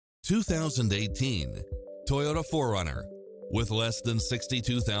2018 Toyota 4Runner. With less than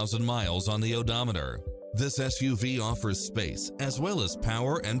 62,000 miles on the odometer, this SUV offers space as well as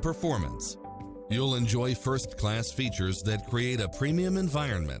power and performance. You'll enjoy first-class features that create a premium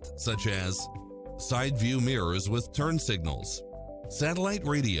environment, such as side view mirrors with turn signals, satellite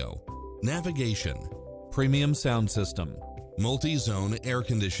radio, navigation, premium sound system, multi-zone air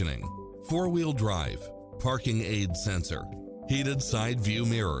conditioning, four-wheel drive, parking aid sensor, heated side view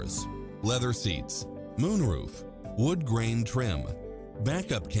mirrors, leather seats, moonroof, wood grain trim,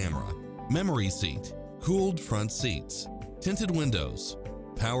 backup camera, memory seat, cooled front seats, tinted windows,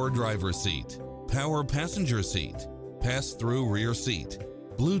 power driver seat, power passenger seat, pass-through rear seat,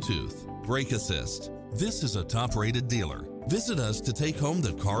 Bluetooth, brake assist. This is a top-rated dealer. Visit us to take home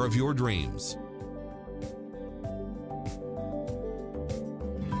the car of your dreams.